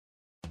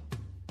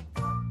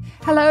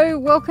Hello,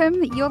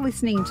 welcome. You're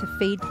listening to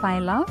Feed, Play,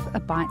 Love, a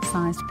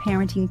bite-sized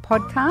parenting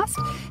podcast.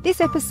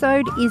 This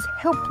episode is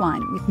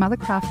Helpline with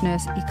Mothercraft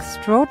nurse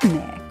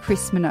extraordinaire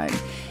Chris Minogue.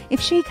 If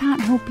she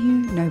can't help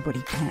you,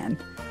 nobody can.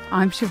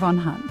 I'm Siobhan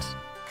Hunt.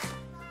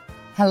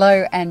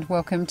 Hello and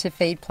welcome to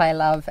Feed, Play,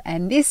 Love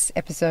and this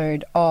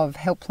episode of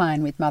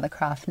Helpline with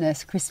Mothercraft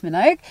nurse Chris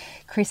Minogue.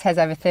 Chris has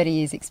over 30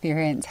 years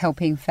experience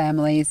helping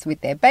families with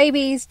their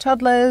babies,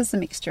 toddlers, a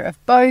mixture of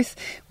both,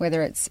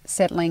 whether it's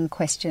settling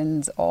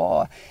questions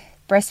or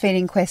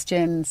breastfeeding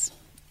questions,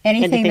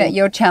 anything that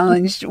you're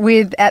challenged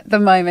with at the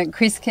moment.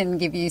 Chris can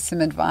give you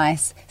some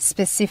advice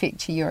specific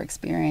to your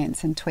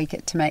experience and tweak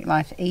it to make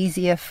life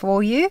easier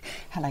for you.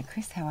 Hello,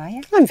 Chris. How are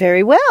you? I'm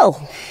very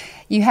well.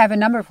 You have a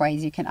number of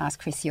ways you can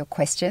ask Chris your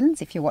questions.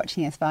 If you're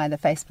watching us via the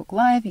Facebook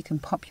Live, you can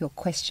pop your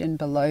question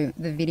below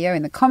the video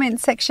in the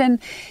comments section.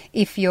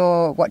 If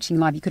you're watching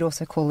live, you could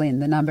also call in.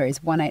 The number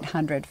is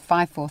 1800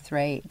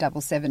 543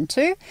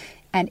 772.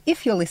 And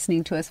if you're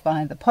listening to us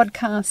via the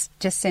podcast,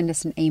 just send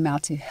us an email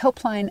to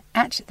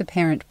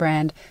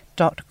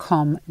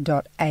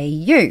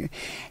helpline@theparentbrand.com.au.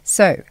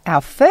 So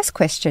our first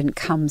question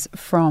comes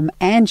from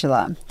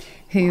Angela,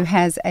 who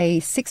has a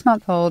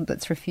 6-month-old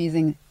that's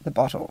refusing the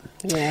bottle.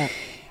 Yeah.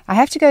 I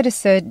have to go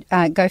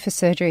for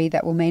surgery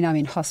that will mean I'm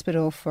in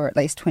hospital for at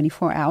least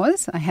 24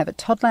 hours. I have a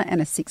toddler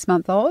and a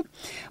 6-month-old.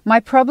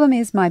 My problem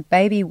is my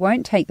baby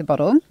won't take the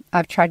bottle.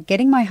 I've tried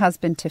getting my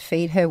husband to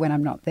feed her when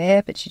I'm not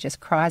there, but she just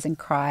cries and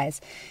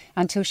cries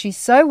until she's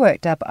so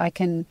worked up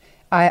only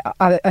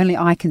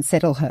I can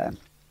settle her.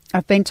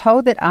 I've been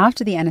told that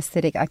after the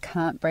anaesthetic I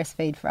can't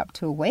breastfeed for up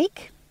to a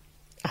week.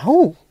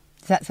 Oh.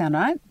 Does that sound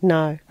right?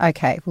 No.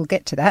 Okay, we'll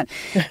get to that.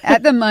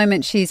 At the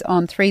moment, she's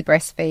on 3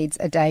 breastfeeds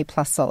a day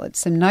plus solids.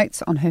 Some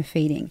notes on her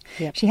feeding.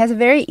 Yep. She has a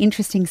very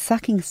interesting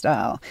sucking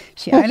style.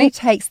 She only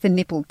takes the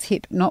nipple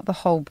tip, not the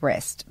whole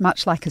breast,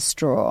 much like a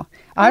straw.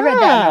 I read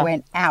that and I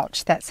went,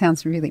 ouch, that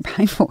sounds really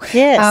painful.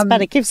 Yes,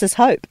 but it gives us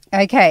hope.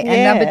 Okay, Yeah.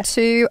 and number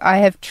 2, I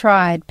have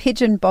tried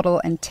Pigeon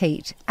Bottle and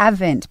Teat,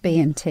 Avent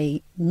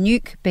BNT,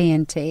 Nuke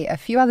BNT, a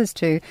few others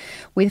too,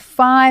 with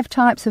 5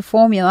 types of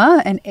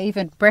formula and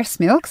even breast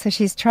milk. So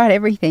she's tried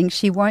everything.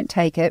 She won't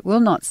take it, will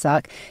not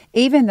suck,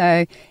 even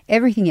though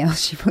everything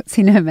else she puts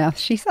in her mouth,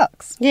 she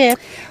sucks. Yeah.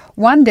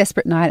 One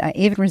desperate night, I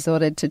even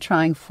resorted to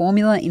trying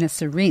formula in a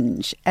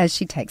syringe as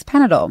she takes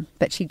Panadol,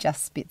 but she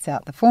just spits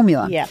out the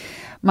formula. Yeah.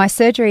 My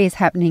surgery is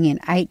happening in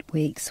 8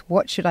 weeks.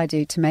 What should I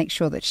do to make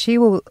sure that she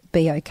will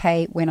be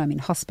okay when I'm in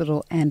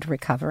hospital and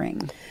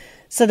recovering?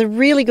 So the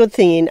really good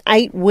thing, in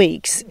 8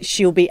 weeks,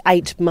 she'll be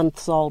 8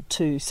 months old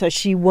too. So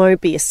she won't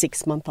be a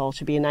 6-month-old,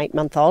 she'll be an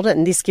 8-month-old.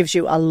 And this gives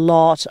you a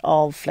lot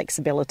of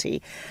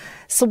flexibility.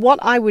 So what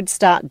I would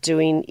start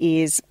doing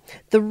is,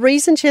 the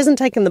reason she hasn't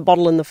taken the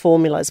bottle and the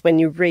formulas, when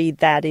you read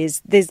that,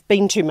 is there's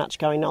been too much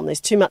going on. There's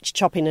too much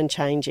chopping and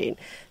changing.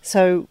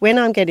 So when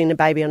I'm getting a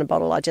baby on a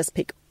bottle, I just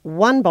pick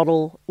one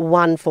bottle,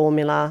 one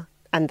formula,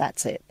 and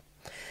that's it.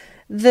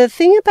 The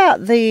thing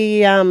about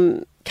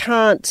the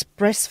can't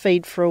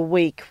breastfeed for a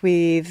week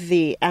with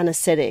the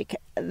anaesthetic,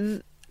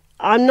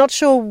 I'm not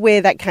sure where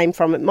that came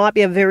from. It might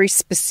be a very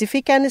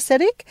specific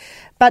anaesthetic,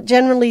 but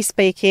generally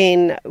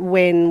speaking,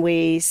 when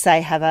we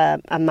say have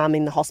a mum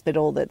in the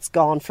hospital that's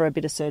gone for a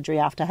bit of surgery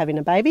after having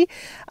a baby,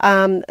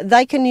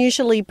 they can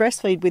usually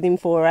breastfeed within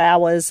 4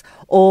 hours,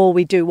 or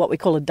we do what we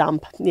call a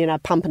dump,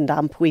 pump and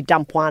dump. We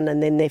dump one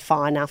and then they're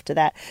fine after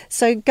that.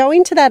 So go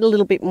into that a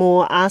little bit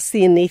more, ask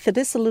the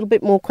anaesthetist a little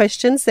bit more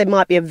questions. There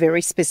might be a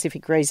very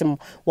specific reason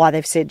why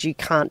they've said you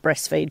can't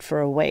breastfeed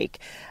for a week.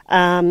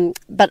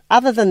 But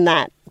other than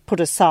that, put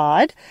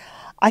aside,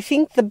 I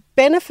think the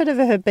benefit of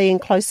her being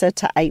closer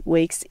to 8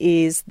 weeks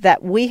is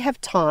that we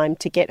have time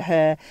to get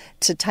her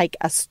to take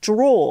a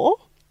straw,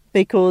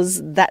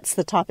 because that's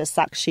the type of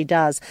suck she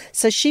does.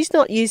 So she's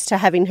not used to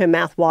having her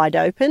mouth wide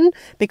open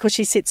because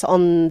she sits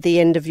on the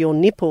end of your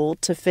nipple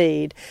to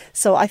feed.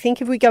 So I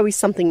think if we go with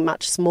something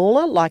much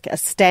smaller, like a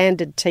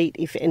standard teat,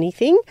 if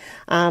anything,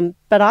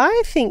 but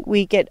I think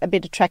we get a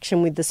bit of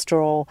traction with the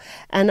straw.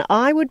 And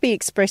I would be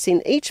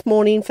expressing each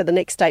morning for the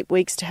next 8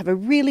 weeks to have a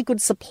really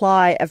good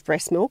supply of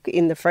breast milk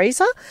in the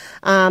freezer.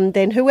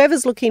 Then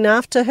whoever's looking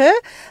after her,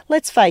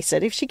 let's face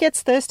it, if she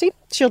gets thirsty,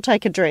 she'll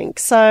take a drink.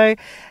 So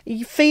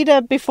you feed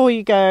her before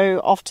you go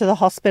off to the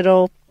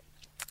hospital.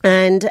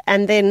 And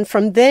then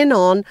from then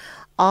on,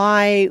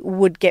 I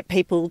would get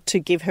people to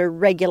give her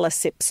regular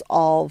sips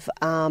of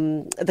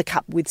the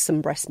cup with some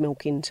breast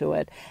milk into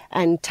it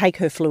and take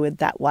her fluid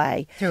that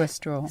way. Through a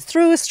straw.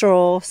 Through a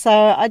straw. So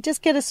I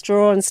just get a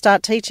straw and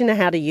start teaching her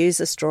how to use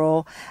a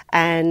straw.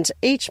 And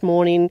each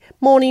morning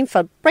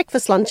for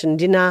breakfast, lunch and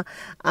dinner,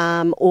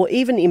 or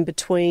even in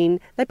between,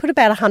 they put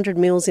about 100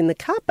 mils in the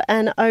cup,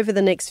 and over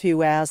the next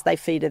few hours they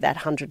feed her that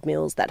 100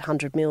 mils, that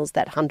 100 mils,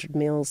 that 100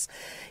 mils.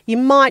 You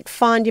might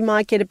find you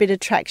might get a bit of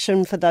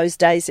traction for those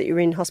days that you're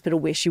in hospital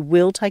where she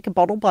will take a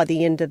bottle by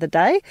the end of the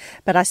day,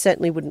 but I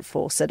certainly wouldn't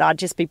force it. I'd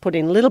just be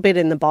putting a little bit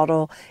in the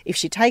bottle. If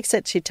she takes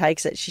it, she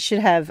takes it. She should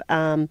have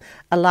a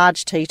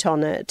large teat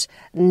on it,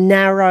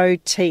 narrow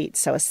teat,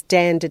 so a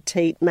standard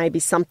teat, maybe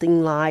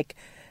something like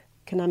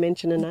Can I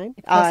mention a name?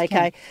 course you can.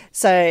 Okay.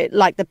 So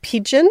like the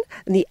pigeon,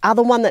 and the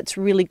other one that's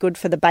really good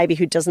for the baby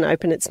who doesn't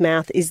open its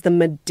mouth is the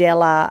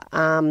Medela,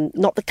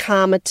 not the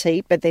Karma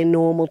teat, but their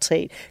normal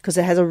teat, because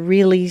it has a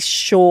really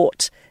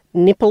short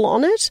nipple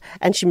on it,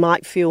 and she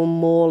might feel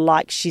more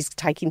like she's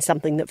taking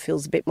something that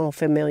feels a bit more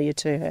familiar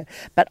to her.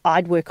 But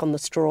I'd work on the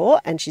straw,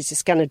 and she's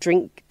just going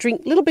to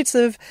drink little bits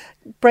of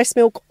breast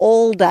milk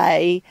all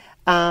day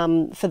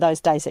for those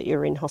days that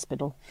you're in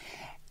hospital.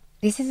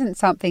 This isn't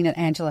something that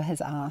Angela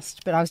has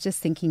asked, but I was just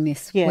thinking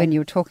this Yeah. when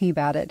you were talking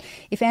about it.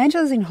 If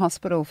Angela's in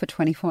hospital for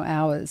 24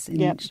 hours,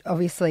 and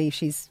obviously if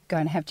she's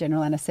going to have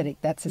general anaesthetic,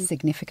 that's a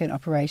significant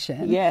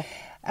operation. Yeah.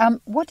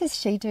 What does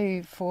she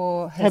do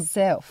for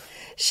herself?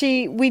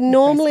 We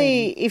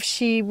normally, if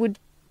she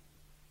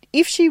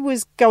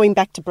was going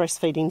back to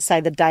breastfeeding,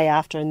 say the day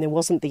after, and there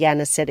wasn't the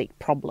anaesthetic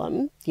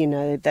problem,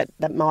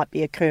 that might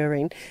be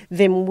occurring,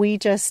 then we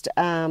just,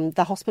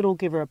 the hospital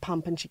give her a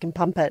pump and she can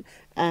pump it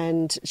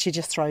and she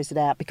just throws it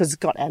out because it's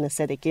got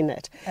anaesthetic in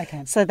it.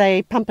 Okay. So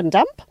they pump and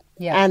dump.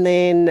 Yeah. And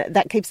then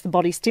that keeps the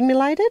body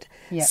stimulated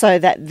so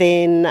that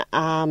then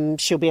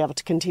she'll be able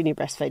to continue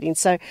breastfeeding.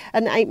 So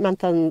an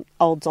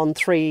 8-month-old's on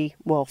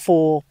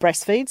 4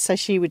 breastfeeds, so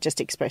she would just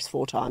express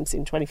 4 times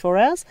in 24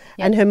 hours,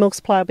 and her milk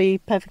supply will be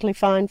perfectly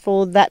fine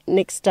for that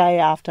next day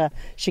after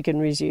she can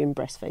resume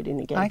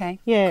breastfeeding again. Okay,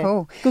 Yeah.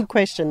 cool. Good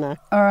question, though.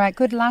 All right,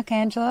 good luck,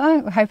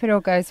 Angela. I hope it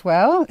all goes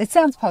well. It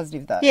sounds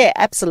positive, though. Yeah,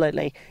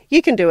 absolutely.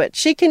 You can do it.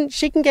 She can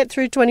get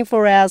through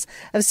 24 hours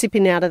of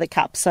sipping out of the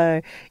cup. So,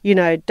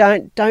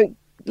 don't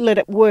let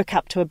it work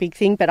up to a big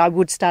thing, but I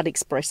would start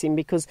expressing,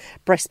 because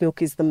breast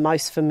milk is the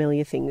most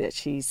familiar thing that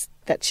she's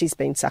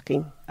been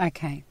sucking.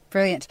 Okay,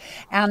 brilliant.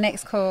 Our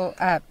next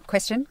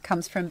question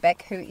comes from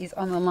Beck, who is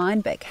on the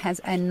line. Beck has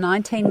a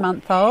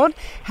 19-month-old.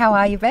 How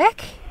are you,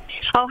 Beck?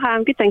 Oh, hi,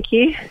 I'm good, thank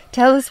you.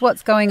 Tell us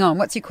what's going on.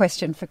 What's your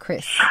question for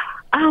Chris?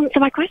 So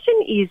my question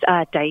is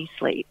day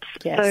sleeps.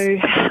 Yes.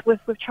 So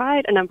we've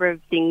tried a number of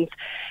things.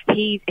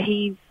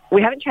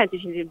 We haven't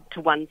transitioned him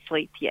to one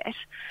sleep yet,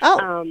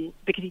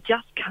 because he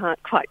just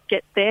can't quite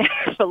get there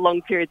for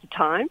long periods of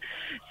time.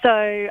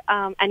 So,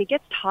 and he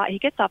gets tired. He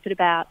gets up at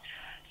about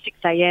 6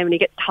 a.m. and he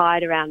gets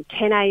tired around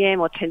 10 a.m.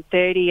 or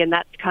 10:30, and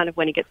that's kind of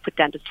when he gets put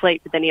down to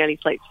sleep. But then he only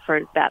sleeps for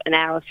about an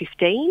hour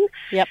 15.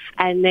 Yep.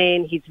 And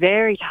then he's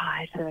very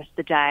tired for the rest of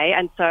the day,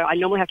 and so I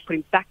normally have to put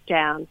him back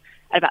down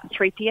at about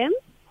 3 p.m.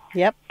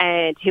 Yep.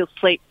 And he'll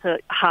sleep for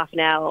half an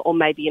hour or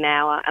maybe an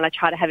hour, and I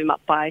try to have him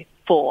up by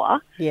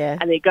 4. Yeah.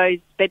 And then he goes,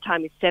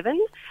 bedtime is 7.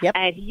 Yep.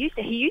 And he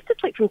used to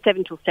sleep from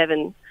 7 till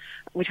 7,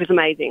 which was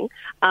amazing.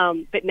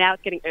 But now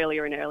it's getting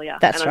earlier and earlier.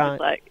 That's and I'm right.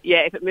 just like,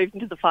 if it moves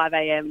into the 5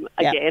 a.m.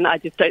 again, I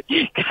just don't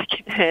think I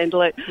can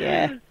handle it.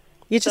 Yeah.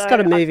 You just got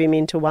to move him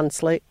into one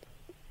sleep.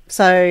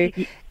 So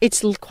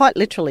it's quite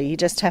literally, you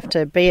just have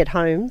to be at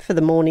home for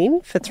the morning,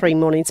 for 3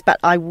 mornings, but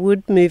I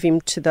would move him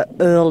to the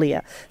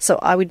earlier. So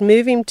I would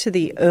move him to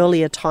the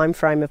earlier time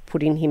frame of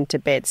putting him to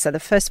bed. So the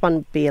first one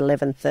would be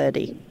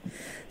 11:30.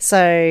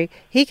 So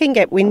he can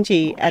get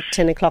whingy at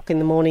 10 o'clock in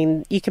the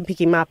morning. You can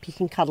pick him up, you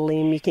can cuddle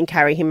him, you can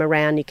carry him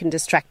around, you can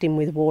distract him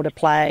with water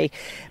play.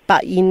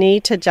 But you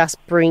need to just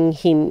bring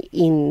him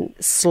in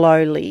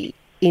slowly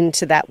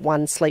into that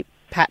one sleep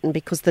pattern,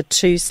 because the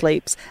 2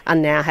 sleeps are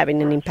now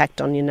having an impact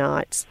on your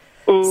nights.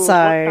 So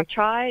I've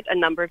tried a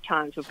number of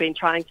times. We've been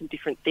trying some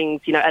different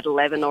things, at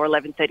 11 or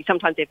 11:30,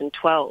 sometimes even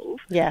 12.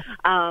 Yeah.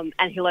 And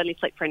he'll only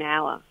sleep for an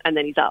hour and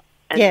then he's up.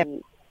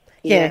 And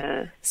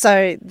Yeah.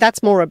 So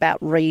that's more about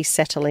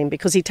resettling,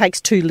 because he takes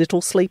 2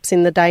 little sleeps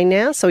in the day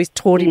now. So he's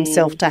taught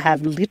himself to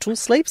have little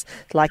sleeps,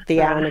 like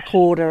the hour and a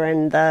quarter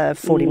and the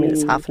 40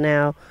 minutes, half an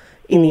hour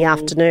in the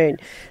afternoon.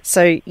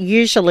 So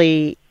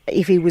usually,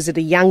 if he was at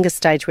a younger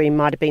stage where he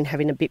might have been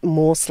having a bit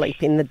more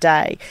sleep in the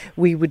day,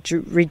 we would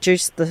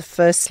reduce the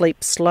first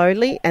sleep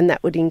slowly, and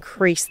that would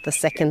increase the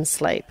second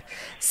sleep.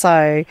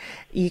 So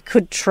you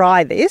could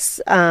try this.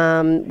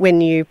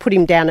 When you put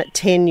him down at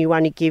 10, you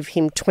only give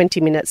him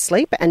 20 minutes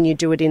sleep, and you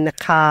do it in the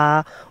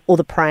car or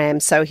the pram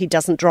so he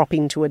doesn't drop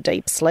into a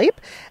deep sleep.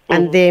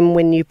 And then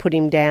when you put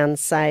him down,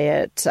 say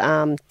at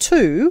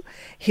 2,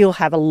 he'll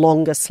have a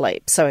longer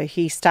sleep. So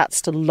he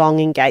starts to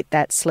elongate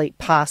that sleep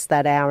past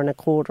that hour and a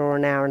quarter or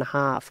an hour and a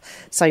half.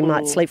 So he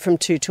might sleep from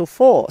 2 till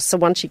 4. So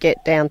once you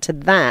get down to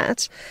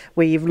that,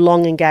 where you've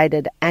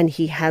elongated and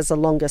he has a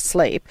longer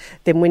sleep,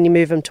 then when you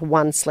move him to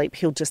one sleep,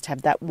 he'll just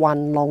have that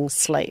one long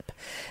sleep.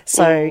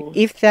 So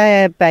if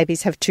their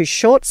babies have 2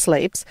 short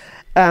sleeps,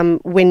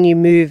 when you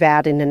move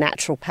out in a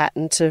natural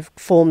pattern to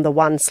form the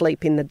one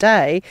sleep in the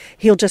day,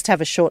 he'll just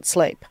have a short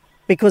sleep,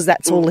 because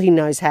that's all he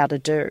knows how to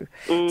do.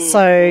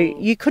 So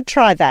you could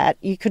try that.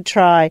 You could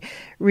try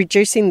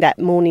reducing that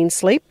morning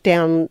sleep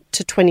down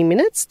to 20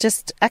 minutes.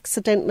 Just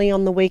accidentally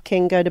on the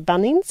weekend go to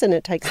Bunnings, and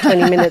it takes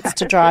 20 minutes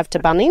to drive to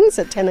Bunnings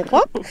at 10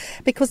 o'clock,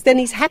 because then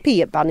he's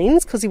happy at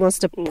Bunnings because he wants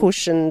to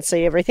push and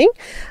see everything.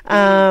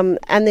 And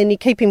then you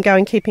keep him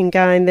going,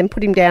 then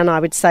put him down, I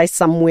would say,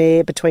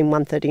 somewhere between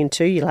 1:30 and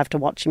 2. You'll have to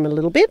watch him a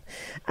little bit.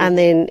 And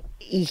then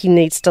he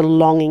needs to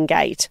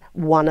elongate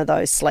one of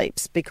those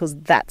sleeps, because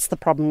that's the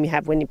problem you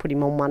have when you put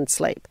him on one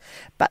sleep.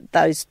 But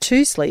those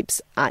two sleeps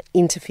are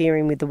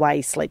interfering with the way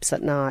he sleeps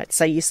at night.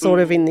 So you're sort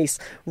of in this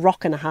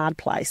rock and a hard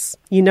place.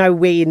 You know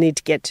where you need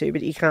to get to,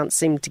 but you can't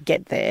seem to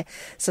get there.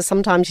 So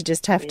sometimes you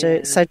just have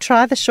to... So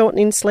try the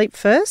shortening sleep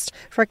first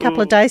for a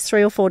couple of days,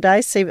 3 or 4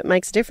 days, see if it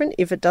makes a difference.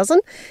 If it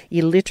doesn't,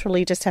 you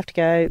literally just have to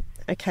go,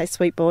 okay,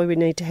 sweet boy, we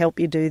need to help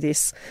you do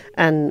this,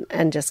 and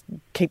just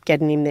keep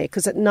getting him there.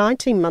 Because at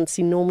 19 months,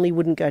 he normally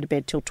wouldn't go to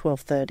bed till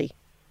 12:30.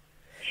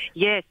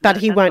 Yes. But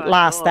he won't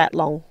last that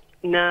long.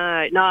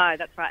 No,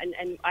 that's right.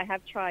 And I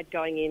have tried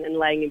going in and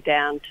laying him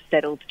down to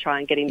settle to try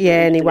and get him to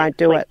and he won't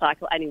do it.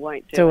 Cycle, and he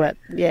won't do it.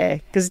 Yeah,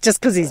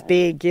 because he's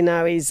big,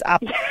 he's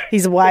up,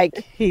 he's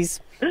awake, he's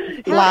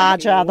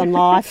larger than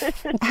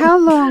life. How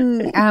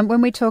long, when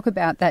we talk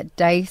about that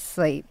day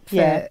sleep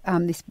for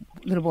this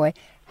little boy,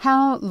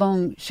 how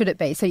long should it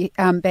be? So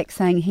Beck's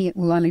saying he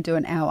will only do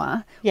an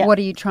hour. Yep. What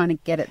are you trying to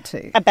get it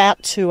to?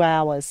 About 2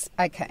 hours.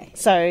 Okay.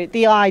 So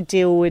the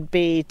ideal would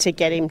be to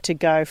get him to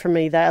go from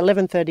either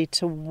 11:30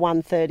 to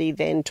 1:30,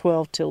 then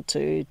 12 till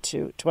 2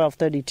 to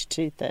 12:30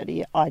 to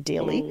 2:30,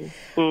 ideally.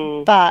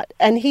 But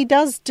he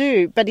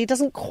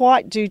doesn't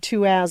quite do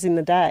 2 hours in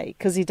the day,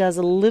 because he does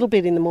a little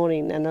bit in the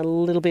morning and a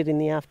little bit in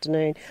the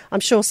afternoon. I'm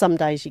sure some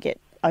days you get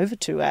over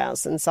 2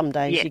 hours, and some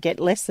days you get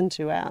less than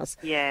 2 hours.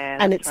 Yeah,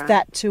 and it's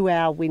that 2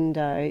 hour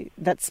window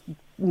that's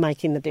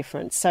making the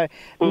difference. So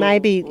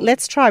maybe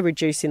let's try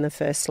reducing the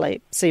first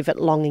sleep, see if it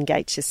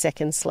elongates your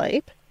second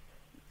sleep.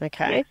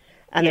 Okay.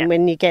 And then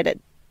when you get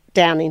it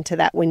down into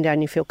that window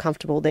and you feel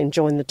comfortable, then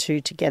join the two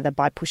together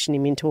by pushing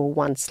him into a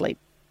one sleep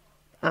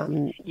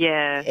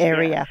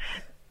area.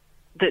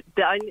 The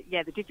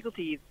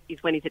difficulty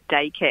is when he's at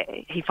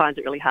daycare, he finds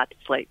it really hard to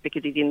sleep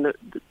because he's in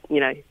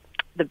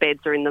the beds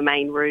are in the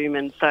main room,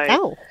 and so...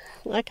 Oh,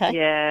 okay.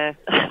 Yeah.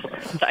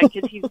 So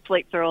because his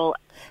sleeps are all...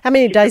 How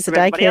many days of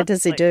daycare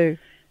does he do?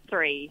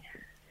 3.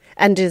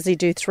 And does he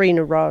do 3 in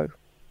a row?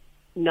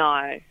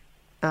 No.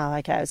 Oh,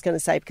 okay. I was going to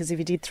say, because if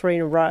you did 3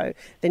 in a row,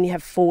 then you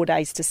have 4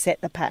 days to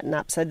set the pattern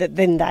up, so that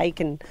then they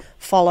can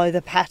follow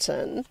the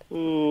pattern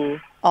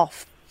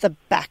off the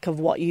back of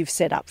what you've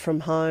set up from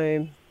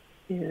home.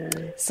 Yeah.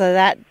 So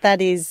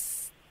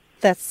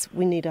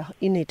you need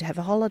to have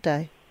a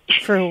holiday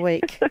for a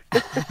week.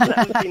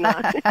 That would be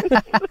nice.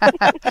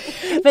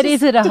 But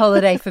is it a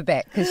holiday for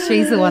Beck? Because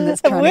she's the one that's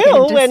trying to get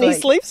him to when sleep.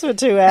 he sleeps for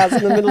 2 hours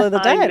in the middle of the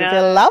day. It'll be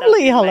a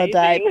lovely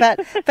holiday.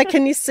 But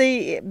can you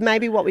see,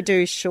 maybe what we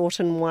do is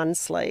shorten one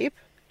sleep.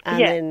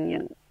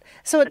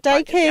 So at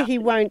daycare, he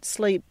won't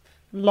sleep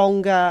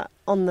longer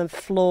on the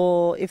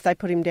floor if they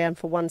put him down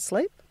for one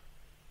sleep?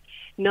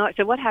 No,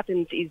 so what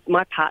happens is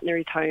my partner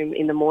is home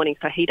in the morning,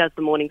 so he does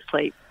the morning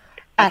sleep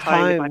at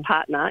home with my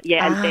partner.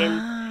 Yeah, and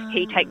then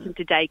he takes him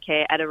to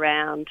daycare at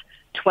around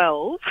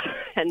 12,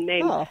 and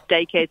then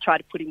daycare try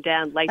to put him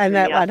down later in the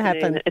afternoon. And that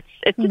won't happen.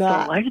 It's just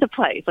all over the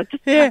place. I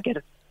just can't get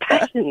a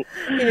pattern.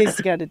 He needs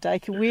to go to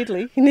daycare,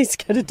 weirdly. He needs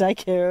to go to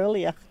daycare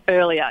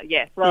earlier.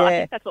 Yes. Well, I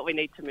think that's what we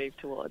need to move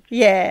towards.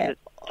 Yeah.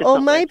 Or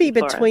maybe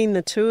between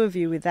the two of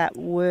you with that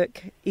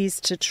work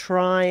is to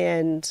try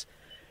and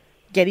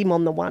get him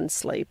on the one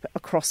sleep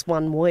across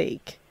 1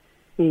 week,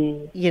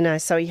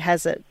 so he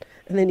has it,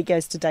 and then he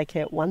goes to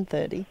daycare at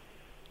 1:30,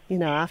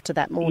 after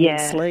that morning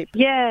sleep.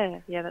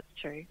 Yeah, that's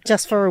true.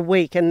 Just for a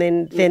week, and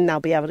then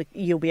you'll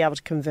be able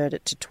to convert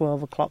it to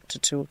 12 o'clock to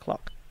 2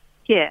 o'clock.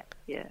 Yeah.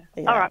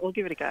 All right, we'll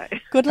give it a go.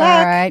 Good luck.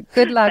 All right,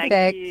 good luck,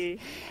 Beck. Thank you.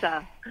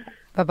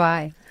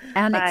 Bye-bye.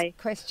 Our next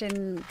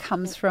question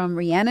comes from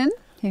Rhiannon,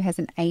 who has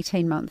an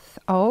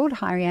 18-month-old.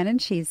 Hi, Rhiannon.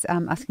 She's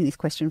asking this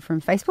question from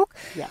Facebook.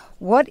 Yeah.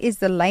 What is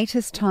the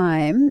latest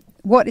time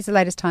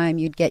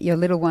you'd get your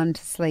little one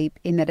to sleep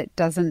in that it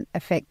doesn't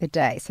affect the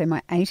day? So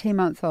my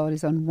 18-month-old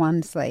is on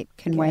one sleep,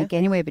 can wake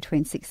anywhere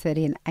between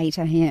 6:30 and 8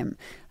 a.m.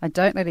 I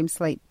don't let him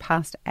sleep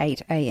past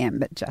 8 a.m.,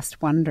 but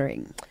just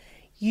wondering.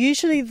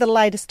 Usually the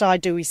latest I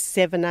do is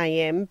 7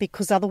 a.m.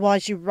 because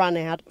otherwise you run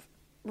out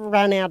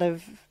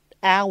of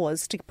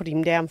hours to put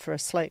him down for a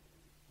sleep.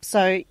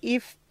 So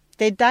if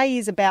their day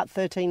is about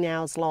 13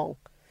 hours long.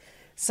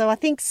 So I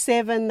think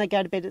 7, they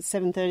go to bed at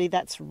 7:30,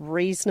 that's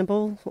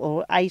reasonable,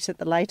 or 8 at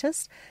the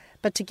latest.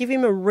 But to give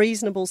him a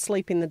reasonable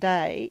sleep in the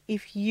day,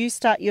 if you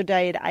start your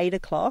day at 8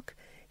 o'clock,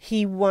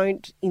 he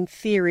won't, in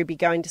theory, be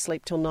going to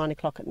sleep till 9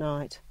 o'clock at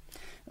night.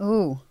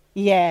 Ooh.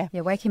 Yeah.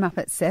 Yeah, wake him up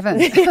at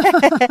 7.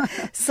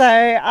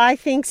 So I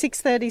think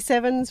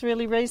 6:37 is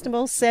really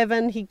reasonable.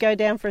 7, he'd go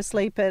down for a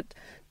sleep at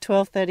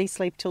 12:30,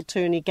 sleep till 2,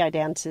 and he'd go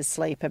down to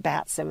sleep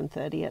about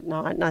 7:30 at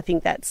night. And I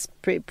think that's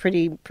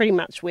pretty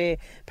much where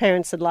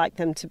parents would like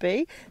them to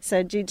be.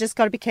 So you just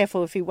got to be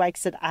careful. If he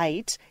wakes at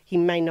 8, he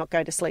may not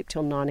go to sleep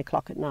till 9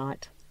 o'clock at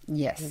night.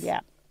 Yes. Yeah.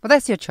 Well,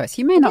 that's your choice.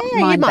 You may not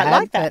mind you might that,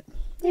 like that.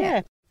 But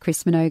yeah.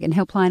 Chris Minogue and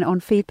Helpline on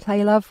Feed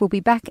Play Love will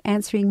be back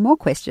answering more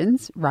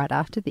questions right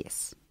after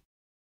this.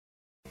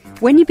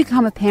 When you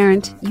become a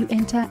parent, you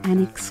enter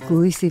an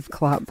exclusive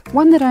club,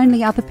 one that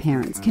only other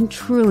parents can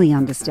truly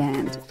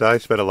understand. I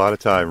spent a lot of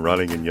time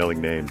running and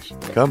yelling names.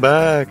 Come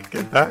back,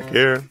 get back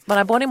here. But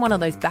I bought him one of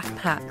those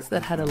backpacks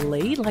that had a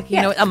lead, like,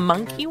 you know, a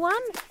monkey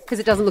one. Because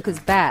it doesn't look as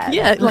bad.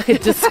 Yeah, like a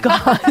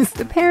disguise.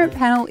 The Parent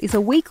Panel is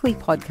a weekly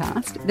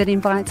podcast that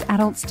invites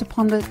adults to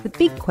ponder the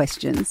big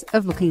questions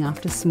of looking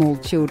after small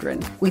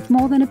children, with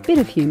more than a bit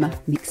of humour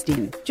mixed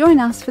in. Join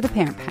us for The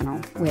Parent Panel,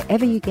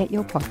 wherever you get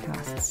your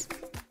podcasts.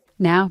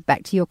 Now,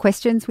 back to your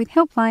questions with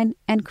Helpline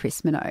and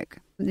Chris Minogue.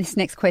 This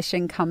next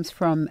question comes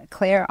from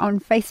Claire on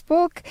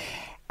Facebook.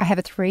 I have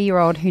a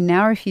 3-year-old who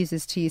now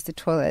refuses to use the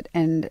toilet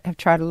and have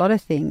tried a lot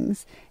of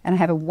things. And I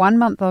have a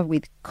 1-month-old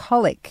with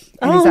colic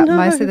and is up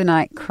most of the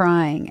night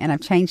crying. And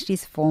I've changed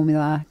his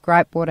formula,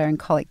 gripe water and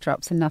colic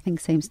drops, and nothing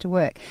seems to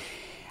work.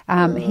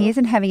 He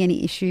isn't having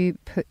any issues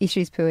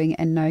pooing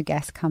and no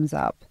gas comes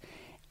up.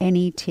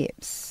 Any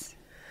tips?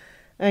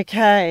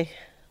 Okay.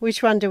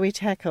 Which one do we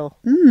tackle?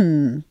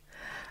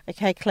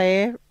 Okay,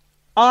 Claire.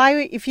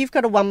 If you've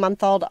got a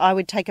 1-month-old, I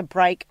would take a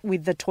break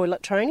with the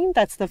toilet training.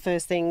 That's the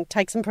first thing.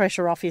 Take some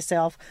pressure off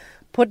yourself.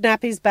 Put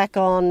nappies back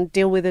on.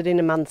 Deal with it in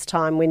a month's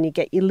time when you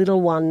get your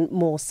little one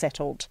more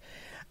settled.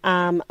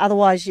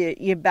 Otherwise,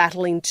 you're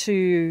battling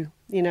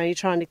you're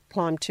trying to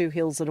climb 2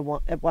 hills at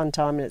one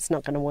time and it's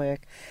not going to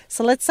work.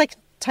 So let's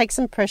take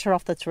some pressure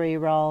off the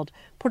 3-year-old.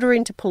 Put her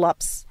into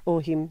pull-ups,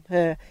 or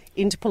her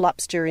into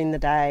pull-ups during the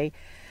day.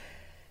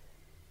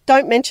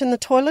 Don't mention the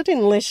toilet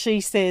unless she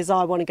says,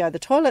 I want to go to the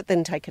toilet,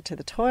 then take her to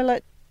the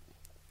toilet.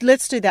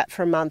 Let's do that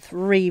for a month,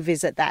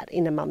 revisit that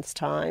in a month's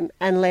time,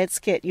 and let's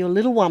get your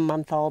little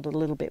 1-month-old a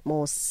little bit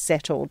more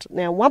settled.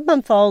 Now,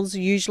 1-month-olds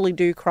usually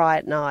do cry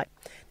at night.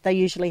 They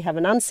usually have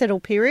an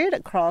unsettled period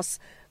across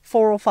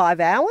 4 or 5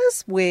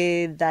 hours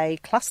where they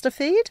cluster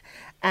feed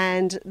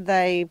and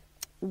they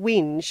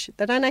whinge.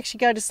 They don't actually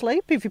go to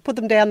sleep. If you put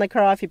them down, they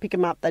cry. If you pick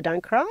them up, they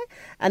don't cry.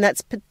 And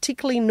that's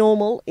particularly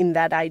normal in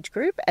that age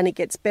group, and it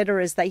gets better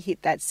as they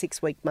hit that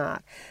 6-week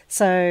mark.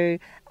 So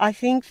I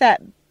think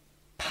that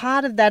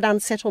part of that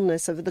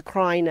unsettledness of the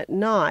crying at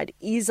night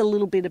is a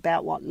little bit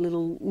about what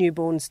little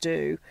newborns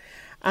do.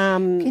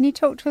 Can you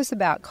talk to us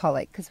about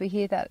colic? Because we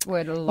hear that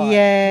word a lot.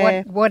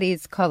 Yeah. What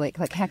is colic?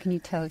 Like, how can you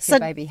tell if your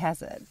baby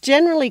has it?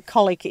 Generally,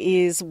 colic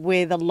is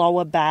where the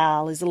lower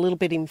bowel is a little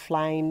bit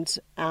inflamed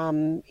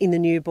in the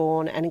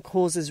newborn, and it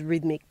causes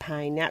rhythmic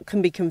pain. Now, it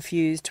can be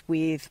confused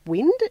with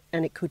wind,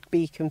 and it could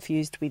be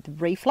confused with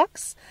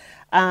reflux.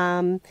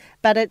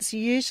 But it's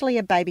usually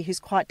a baby who's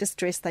quite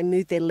distressed. They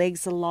move their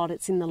legs a lot.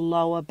 It's in the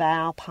lower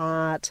bowel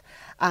part.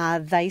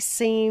 It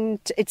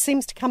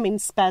seems to come in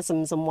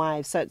spasms and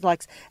waves. So it's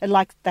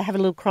like they have a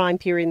little crying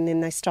period and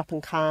then they stop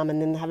and calm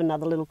and then they have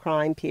another little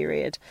crying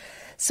period.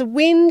 So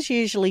wind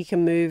usually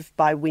can move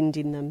by wind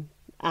in them.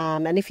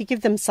 And if you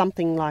give them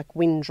something like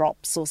wind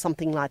drops or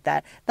something like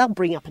that, they'll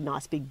bring up a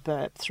nice big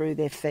burp through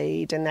their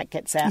feed and that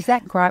gets out. Is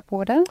that gripe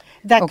water?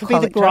 That could be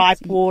the gripe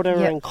drops? water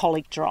Yep. and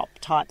colic drop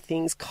type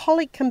things.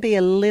 Colic can be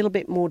a little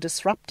bit more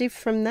disruptive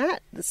from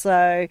that.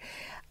 So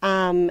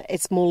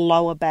it's more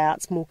lower bowel,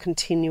 it's more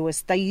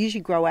continuous. They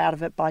usually grow out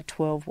of it by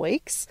 12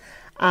 weeks.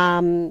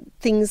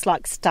 Things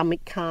like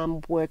stomach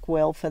calm work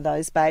well for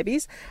those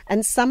babies.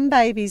 And some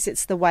babies,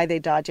 it's the way they're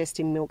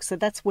digesting milk. So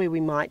that's where we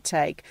might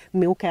take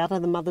milk out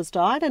of the mother's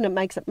diet and it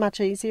makes it much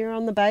easier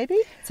on the baby.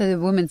 So the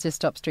woman just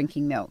stops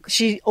drinking milk?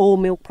 All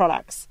milk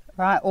products.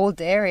 Right, all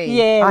dairy.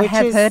 Yeah, I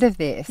have heard of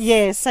this.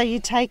 Yeah, so you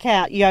take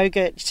out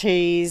yogurt,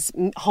 cheese,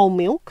 whole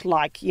milk,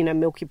 like,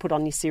 milk you put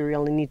on your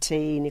cereal and your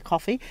tea and your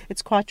coffee.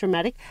 It's quite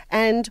dramatic.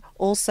 And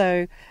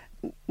also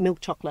milk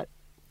chocolate.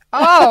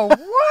 Oh,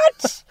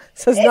 what?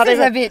 So This is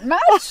a bit much.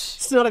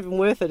 It's not even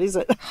worth it, is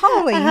it?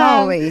 Holy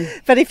moly.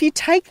 But if you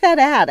take that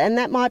out, and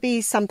that might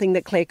be something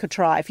that Claire could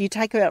try, if you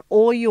take out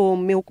all your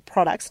milk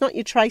products, not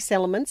your trace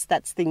elements,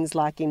 that's things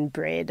like in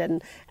bread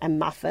and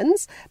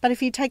muffins, but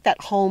if you take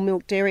that whole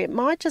milk dairy, it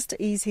might just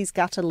ease his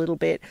gut a little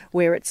bit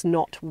where it's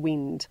not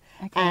wind.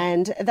 Okay.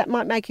 And that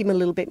might make him a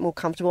little bit more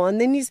comfortable. And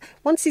then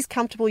once he's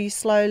comfortable, you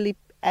slowly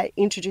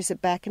introduce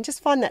it back and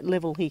just find that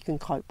level he can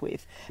cope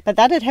with. But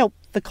that'd help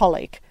the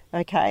colic.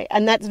 Okay,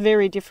 and that's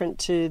very different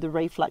to the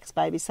reflux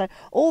baby. So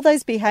all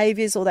those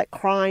behaviours, all that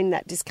crying,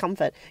 that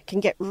discomfort can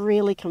get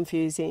really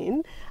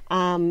confusing.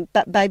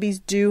 But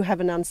babies do have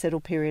an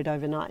unsettled period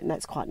overnight, and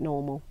that's quite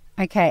normal.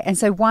 Okay, and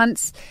so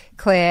once,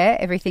 Claire,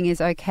 everything is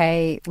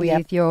okay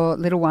with your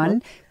little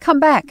one, come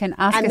back and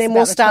ask us about the toilet training. And then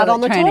we'll start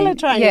on the toilet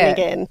training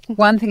again.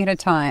 One thing at a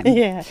time.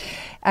 Yeah.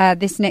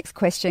 This next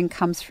question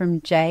comes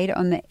from Jade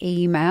on the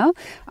email.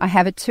 I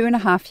have a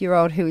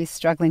 2.5-year-old who is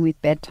struggling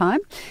with bedtime.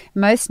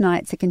 Most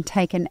nights it can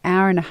take an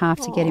hour and a half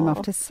to get him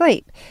off to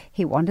sleep.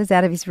 He wanders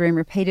out of his room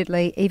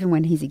repeatedly, even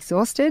when he's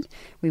exhausted.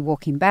 We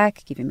walk him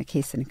back, give him a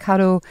kiss and a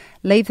cuddle,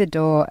 leave the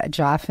door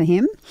ajar for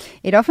him.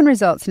 It often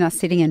results in us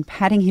sitting and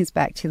patting his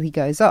back till he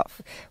he goes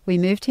off. We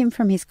moved him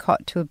from his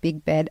cot to a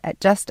big bed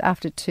at just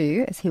after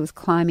 2 as he was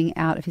climbing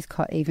out of his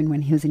cot even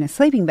when he was in a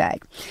sleeping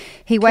bag.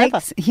 He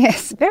wakes,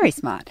 yes, very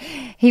smart.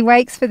 He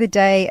wakes for the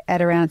day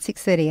at around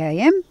 6:30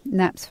 a.m,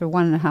 naps for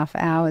 1.5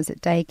 hours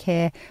at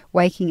daycare,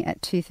 waking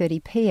at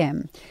 2:30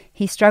 p.m.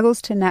 He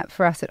struggles to nap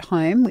for us at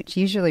home, which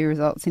usually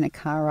results in a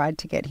car ride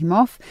to get him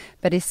off,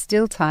 but is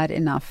still tired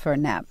enough for a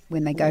nap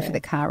when they go for the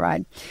car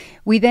ride.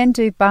 We then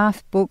do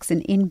bath, books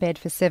and in bed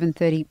for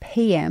 7:30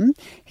 p.m.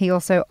 He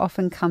also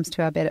often comes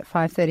to our bed at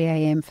 5:30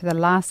 a.m. for the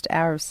last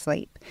hour of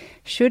sleep.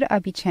 Should I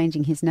be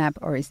changing his nap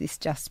or is this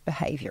just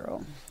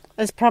behavioural?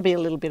 There's probably a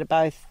little bit of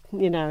both.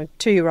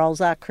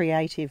 2-year-olds are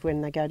creative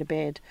when they go to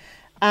bed.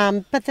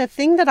 But the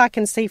thing that I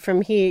can see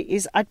from here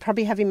is I'd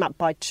probably have him up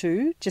by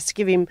 2 just to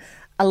give him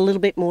a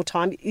little bit more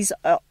time. He's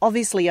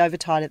obviously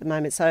overtired at the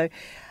moment, so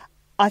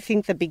I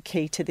think the big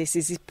key to this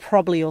is he's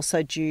probably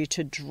also due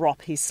to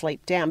drop his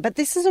sleep down. But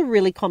this is a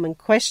really common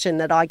question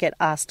that I get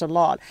asked a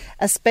lot,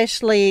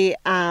 especially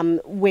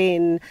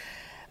when,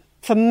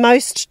 for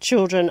most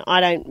children,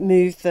 I don't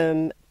move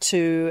them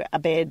to a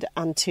bed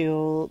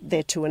until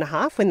they're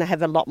 2.5, when they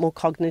have a lot more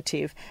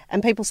cognitive.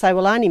 And people say,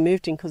 well, I only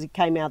moved him because he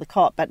came out of the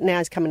cot, but now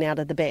he's coming out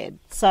of the bed.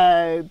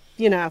 So,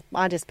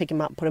 I just pick him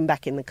up, put him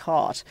back in the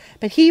cot.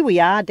 But here we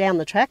are down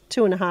the track,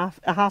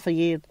 2.5, half a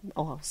year,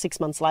 or 6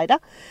 months later.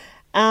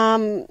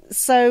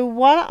 So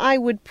what I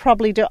would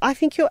probably do, I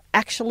think you're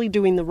actually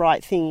doing the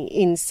right thing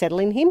in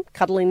settling him,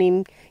 cuddling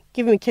him,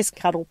 give him a kiss,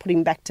 cuddle, put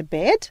him back to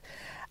bed.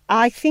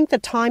 I think the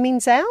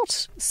timing's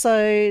out,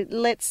 so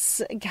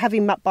let's have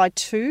him up by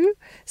 2.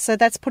 So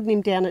that's putting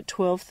him down at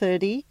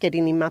 12:30,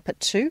 getting him up at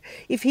 2.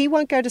 If he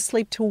won't go to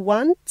sleep till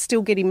 1,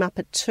 still get him up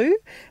at 2,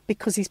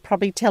 because he's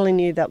probably telling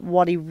you that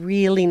what he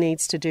really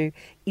needs to do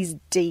is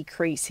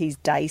decrease his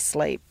day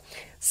sleep.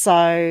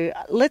 So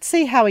let's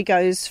see how he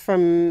goes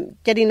from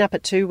getting up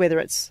at 2, whether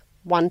it's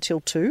 1 till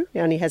 2, he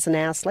only has an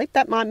hour sleep.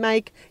 That might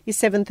make your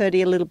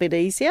 7:30 a little bit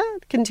easier.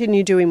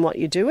 Continue doing what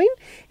you're doing.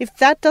 If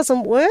that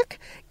doesn't work,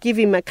 give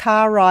him a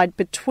car ride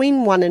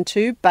between 1 and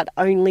 2, but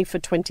only for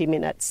 20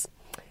 minutes.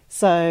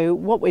 So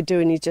what we're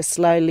doing is just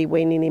slowly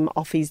weaning him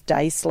off his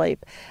day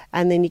sleep.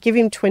 And then you give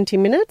him 20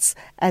 minutes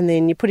and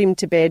then you put him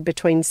to bed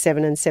between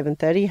 7 and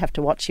 7:30. You have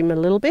to watch him a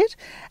little bit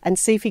and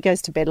see if he goes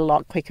to bed a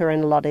lot quicker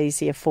and a lot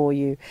easier for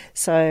you.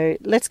 So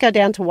let's go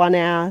down to 1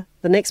 hour.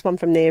 The next one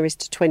from there is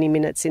to 20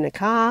 minutes in a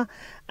car,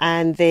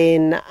 and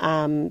then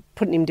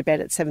putting him to bed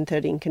at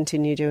 7:30 and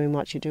continue doing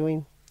what you're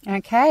doing.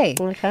 Okay.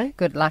 Okay.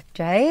 Good luck,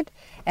 Jade.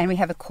 And we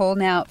have a call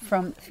now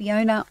from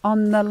Fiona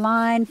on the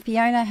line.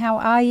 Fiona, how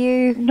are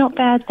you? Not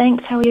bad,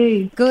 thanks. How are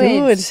you?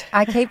 Good.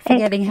 I keep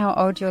forgetting how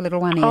old your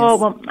little one is. Oh,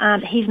 well,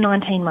 he's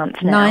 19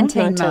 months now.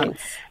 19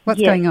 months. What's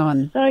going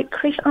on? So,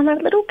 Chris, I'm a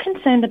little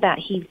concerned about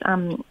his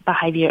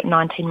behaviour at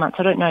 19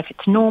 months. I don't know if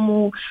it's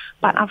normal,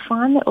 but I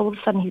find that all of a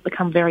sudden he's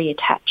become very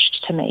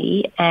attached to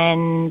me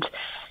and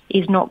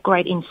is not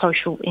great in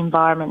social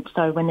environments.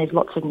 So when there's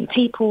lots of new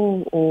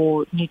people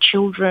or new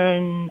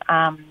children,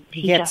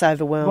 he gets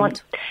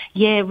overwhelmed.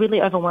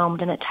 Really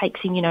overwhelmed, and it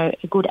takes him, a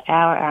good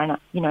hour and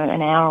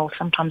an hour or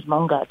sometimes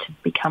longer to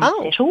become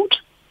settled.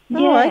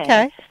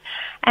 Okay.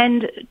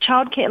 And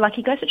childcare, like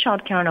he goes to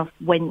childcare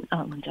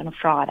on a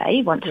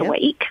Friday once a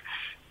week.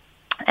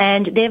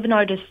 And they've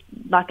noticed,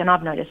 and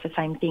I've noticed the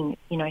same thing.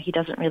 He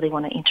doesn't really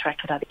want to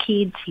interact with other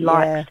kids. He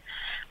likes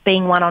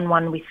being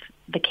one-on-one with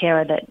the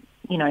carer that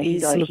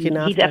he's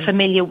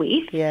familiar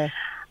with. Yeah.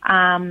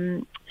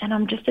 And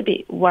I'm just a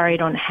bit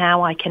worried on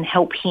how I can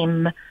help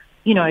him,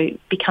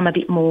 become a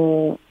bit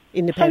more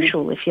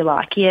social, if you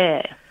like.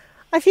 Yeah.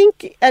 I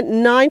think at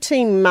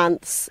 19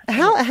 months,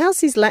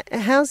 how's his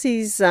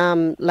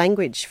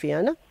language,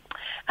 Fiona?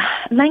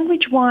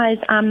 Language-wise,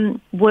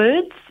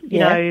 words,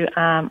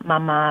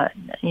 mama,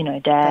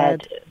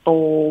 dad,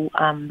 ball,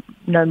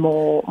 no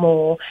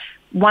more.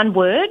 One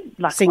word,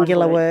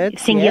 singular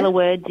words. Singular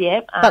words, yeah.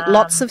 But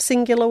lots of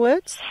singular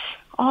words?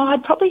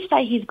 I'd probably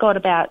say he's got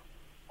about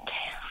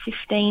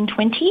 15,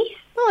 20.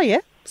 Oh,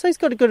 yeah. So he's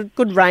got a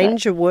good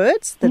range of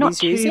words that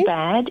he's using. Not too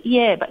bad,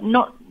 yeah, but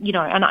not,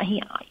 and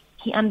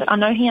I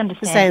know he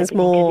understands it,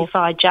 more. If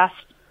I just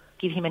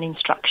give him an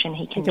instruction,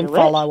 he can do it. He can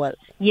follow it.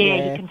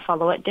 Yeah, he can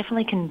follow it.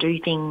 Definitely can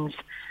do things.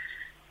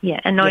 Yeah,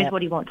 and knows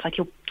what he wants. Like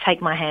he'll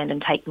take my hand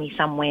and take me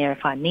somewhere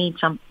if I need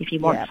if he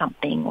wants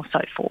something or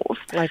so forth.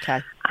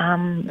 Okay.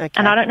 And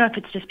I don't know if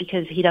it's just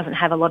because he doesn't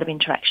have a lot of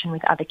interaction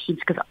with other kids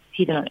because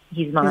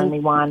he's my only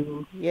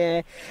one.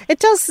 Yeah, it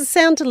does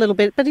sound a little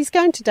bit, but he's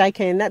going to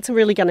daycare and that's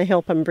really going to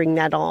help him bring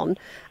that on.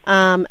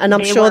 And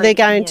I'm sure they're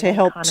going to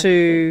help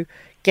to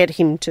get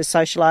him to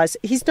socialise.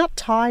 He's not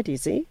tired,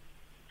 is he?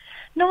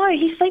 No,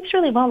 he sleeps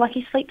really well. Like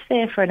he sleeps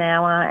there for an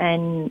hour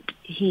and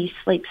he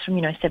sleeps from,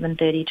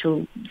 7:30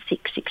 till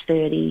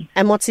 6:30.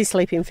 And what's he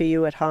sleeping for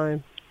you at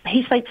home?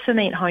 He sleeps for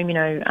me at home,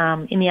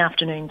 in the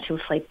afternoons he'll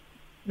sleep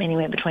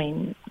anywhere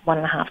between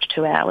 1.5 to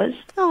 2 hours.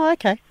 Oh,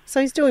 okay. So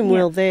he's doing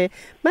well there.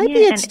 Maybe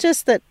it's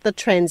just that the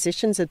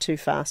transitions are too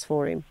fast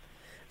for him.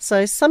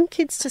 So some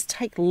kids just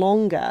take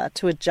longer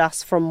to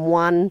adjust from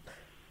one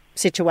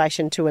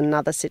situation to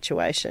another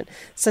situation.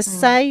 So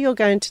say you're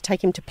going to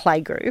take him to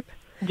playgroup.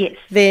 Yes.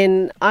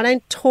 Then I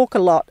don't talk a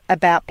lot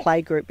about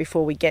playgroup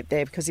before we get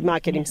there because he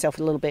might get himself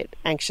a little bit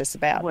anxious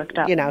about, worked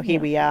up. Here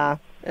we are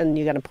and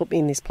you're going to put me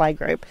in this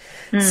playgroup.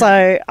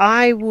 So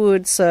I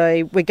would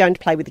say we're going to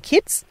play with the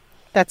kids.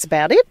 That's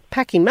about it.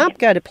 Pack him up,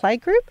 go to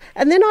playgroup,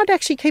 and then I'd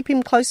actually keep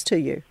him close to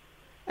you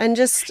and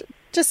just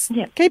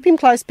keep him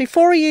close.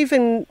 Before he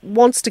even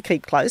wants to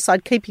keep close,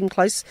 I'd keep him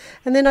close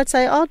and then I'd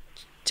say, oh,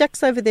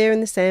 Jack's over there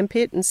in the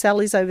sandpit and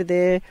Sally's over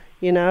there,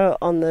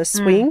 on the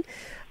swing.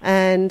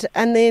 And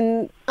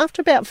then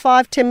after about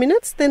 5-10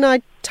 minutes, then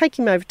I'd take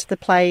him over to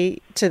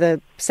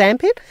the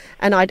sandpit,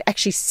 and I'd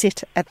actually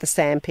sit at the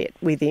sandpit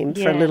with him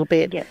for a little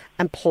bit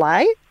and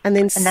play, and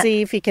then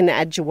see if he can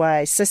edge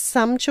away. So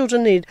some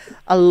children need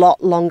a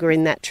lot longer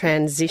in that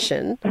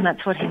transition. And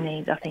that's what he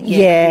needs, I think.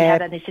 Yeah.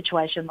 We had a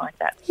situation like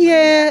that.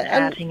 Yeah.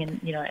 Outing and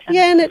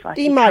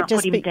he might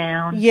just put him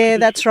down. Yeah,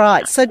 that's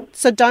right. So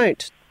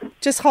don't.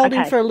 Just hold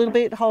him for a little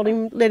bit,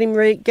 let him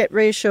get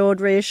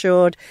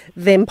reassured,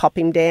 then pop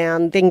him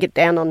down, then get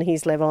down on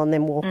his level and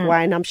then walk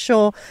away. And I'm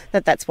sure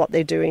that's what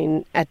they're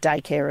doing at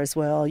daycare as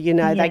well.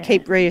 They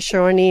keep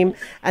reassuring him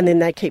and then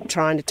they keep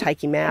trying to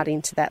take him out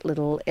into that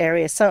little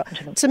area. So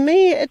to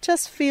me, it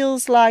just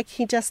feels like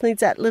he just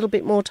needs that little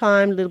bit more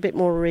time, a little bit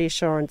more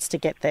reassurance to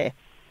get there.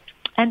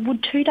 And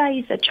would 2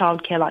 days at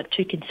childcare, like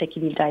 2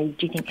 consecutive days,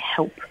 do you think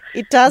help?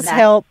 It does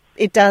help.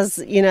 It does,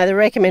 the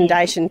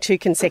recommendation, 2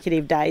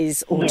 consecutive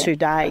days or 2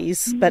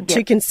 days, but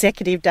 2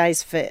 consecutive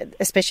days,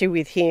 especially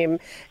with him,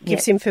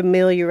 gives him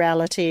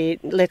familiarity,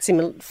 lets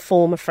him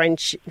form a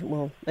friendship.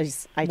 Well,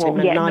 he's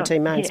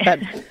 19 months, but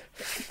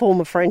form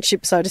a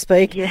friendship, so to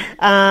speak.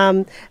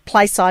 Yeah.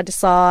 Play side to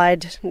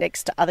side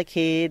next to other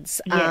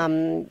kids.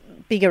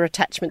 Bigger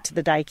attachment to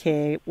the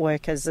daycare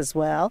workers as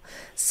well.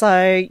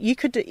 So you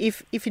could,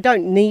 if you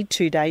don't need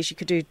 2 days, you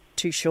could do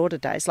 2 shorter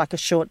days, like a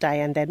short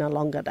day and then a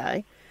longer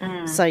day.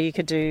 So you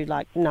could do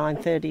like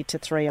 9:30 to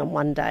 3 on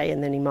one day,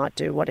 and then he might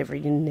do whatever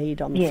you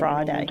need on the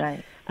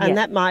Friday. And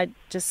that might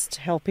just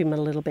help him a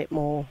little bit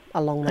more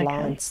along the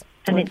lines.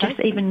 And then just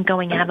even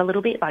going out a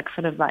little bit, like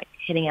sort of like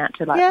heading out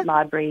to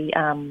library,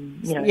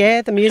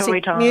 the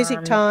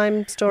music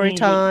time, story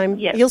time.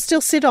 Yeah. He'll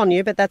still sit on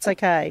you, but that's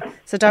okay.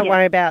 So don't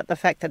worry about the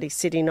fact that he's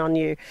sitting on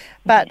you.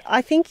 But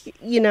I think,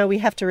 we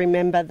have to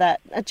remember that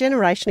a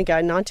generation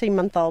ago,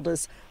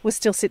 19-month-olders were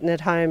still sitting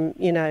at home,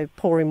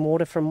 pouring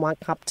water from one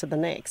cup to the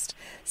next.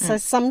 So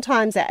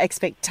sometimes our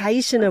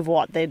expectation of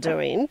what they're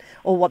doing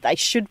or what they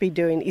should be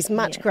doing is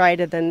much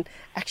greater than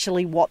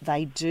actually what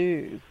they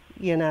do.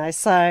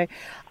 So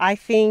I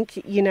think,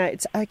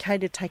 it's okay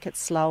to take it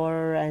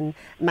slower and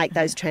make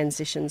those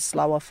transitions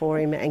slower for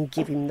him and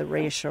give him the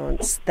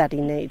reassurance that he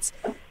needs,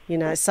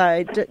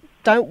 so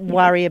don't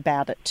worry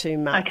about it too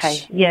much.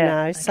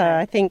 Okay, So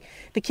I think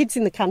the kids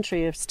in the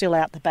country are still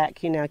out the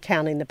back,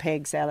 counting the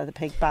pegs out of the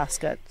peg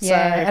basket.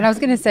 Yeah, and I was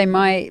going to say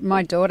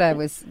my daughter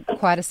was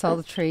quite a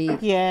solitary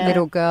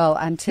little girl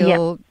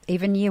until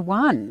even year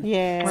 1.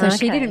 Yeah. So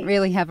she didn't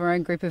really have her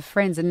own group of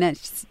friends, and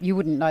you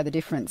wouldn't know the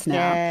difference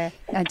now. Yeah.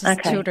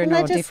 Children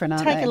are different,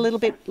 aren't they? Take a little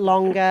bit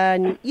longer,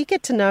 and you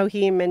get to know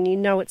him, and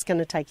it's going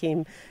to take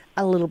him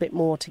a little bit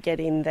more to get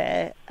in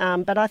there.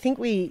 But I think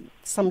we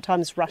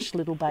sometimes rush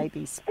little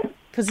babies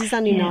because he's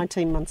only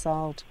 19 months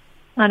old.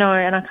 I know,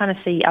 and I kind of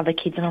see other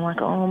kids and I'm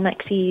like, oh,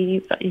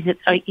 Maxie, is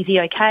he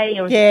okay?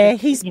 Or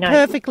he's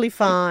perfectly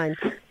fine.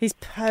 He's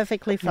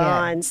perfectly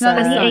fine. Yeah. So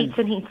he eats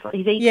and he's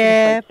eating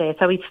and sleeps there.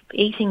 So he's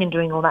eating and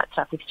doing all that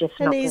stuff. It's just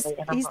not really.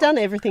 He's done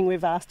everything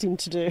we've asked him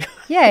to do.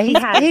 Yeah,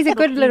 he's a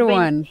good little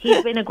one.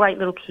 He's been a great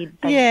little kid.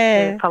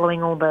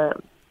 Following all the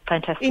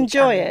fantastic.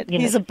 Enjoy it.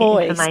 He's a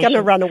boy. He's going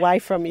to run away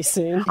from you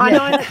soon. I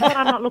know, that's what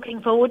I'm not looking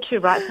forward to,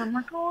 right? So I'm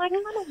like, I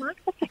kind of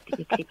like the fact that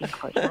you're keeping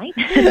close, mate.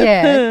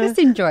 Yeah, just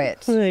enjoy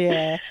it.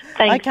 Yeah.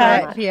 Thanks so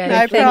much.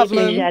 No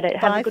problem. Appreciate it.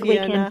 Have a good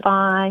weekend.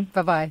 Bye.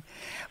 Bye-bye.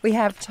 We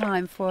have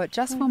time for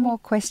just one more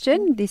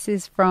question. This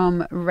is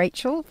from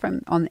Rachel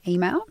on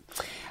email.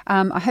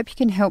 I hope you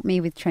can help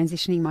me with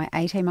transitioning my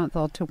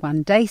 18-month-old to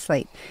 1 day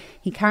sleep.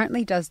 He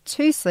currently does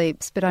 2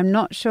 sleeps, but I'm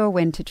not sure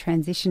when to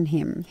transition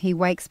him. He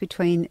wakes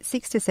between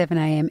 6 to 7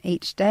 a.m.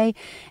 each day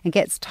and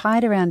gets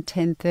tired around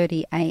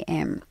 10:30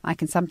 a.m. I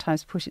can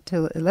sometimes push it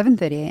till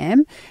 11:30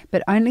 a.m.,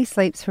 but only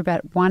sleeps for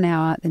about 1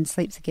 hour, then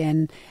sleeps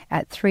again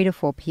at 3 to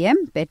 4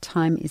 p.m.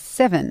 Bedtime is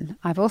 7.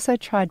 I've also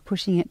tried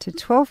pushing it to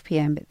 12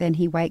 p.m., but then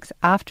he wakes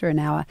after an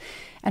hour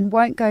and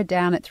won't go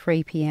down at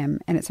 3 p.m,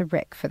 and it's a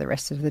wreck for the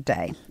rest of the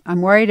day.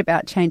 I'm worried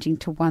about changing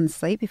to 1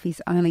 sleep if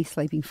he's only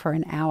sleeping for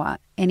an hour.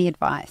 Any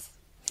advice?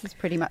 It's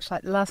pretty much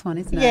like the last one,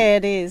 isn't it? Yeah,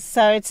 it is.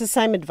 So it's the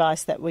same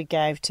advice that we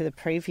gave to the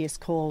previous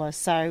caller.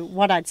 So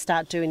what I'd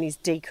start doing is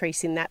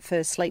decreasing that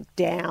first sleep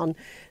down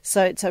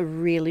so it's a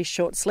really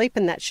short sleep,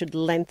 and that should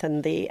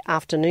lengthen the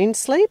afternoon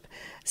sleep.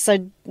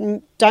 So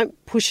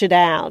don't push it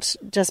out.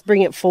 Just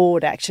bring it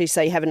forward, actually,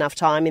 so you have enough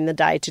time in the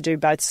day to do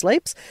both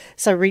sleeps.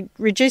 So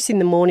reducing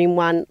the morning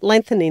one,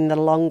 lengthening the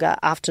longer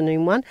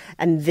afternoon one,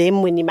 and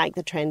then when you make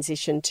the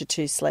transition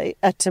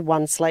to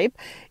 1 sleep,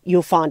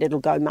 you'll find it'll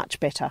go much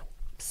better.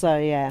 So,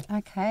 yeah.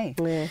 Okay.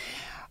 Yeah.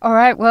 All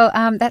right, well,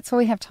 that's all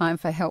we have time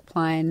for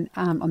Helpline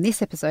on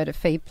this episode of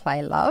Feed,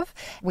 Play, Love.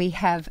 We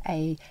have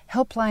a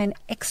Helpline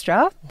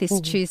Extra this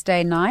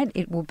Tuesday night.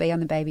 It will be on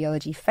the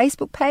Babyology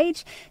Facebook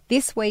page.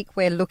 This week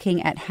we're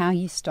looking at how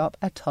you stop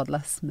a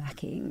toddler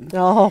smacking.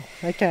 Oh,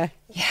 okay.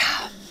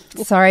 Yeah.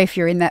 Sorry if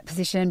you're in that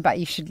position, but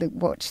you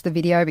should watch the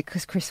video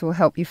because Chris will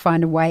help you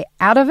find a way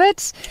out of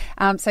it.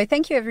 So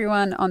thank you,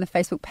 everyone, on the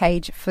Facebook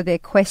page for their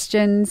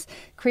questions.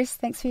 Chris,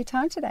 thanks for your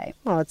time today.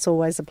 Oh, it's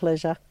always a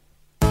pleasure.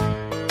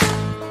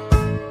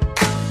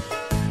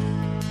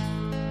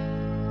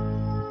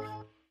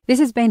 This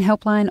has been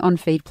Helpline on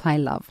Feed, Play,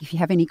 Love. If you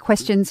have any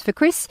questions for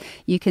Chris,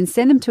 you can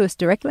send them to us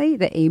directly.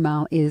 The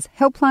email is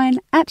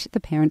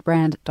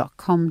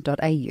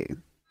helpline@theparentbrand.com.au.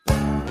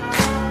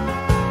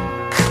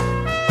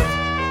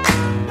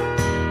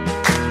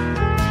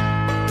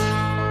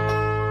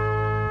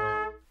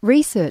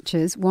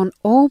 Researchers want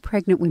all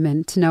pregnant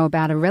women to know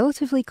about a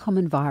relatively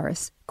common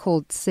virus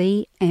called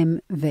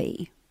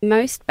CMV.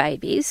 Most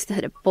babies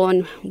that are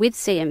born with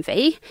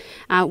CMV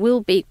will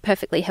be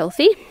perfectly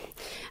healthy.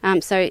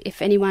 So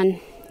if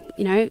anyone,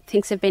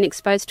 thinks they've been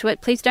exposed to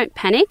it, please don't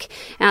panic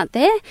out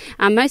there.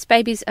 Most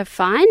babies are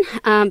fine,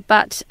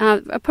 but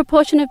a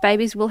proportion of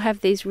babies will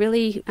have these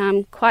really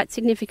quite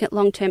significant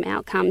long-term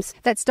outcomes.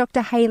 That's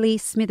Dr. Hayley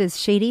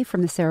Smithers-Sheedy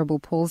from the Cerebral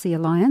Palsy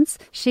Alliance.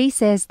 She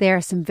says there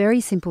are some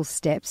very simple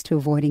steps to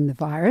avoiding the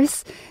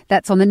virus.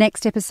 That's on the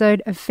next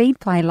episode of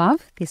Feed, Play,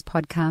 Love. This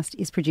podcast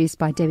is produced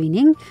by Debbie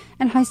Ning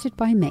and hosted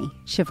by me,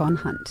 Siobhan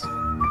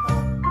Hunt.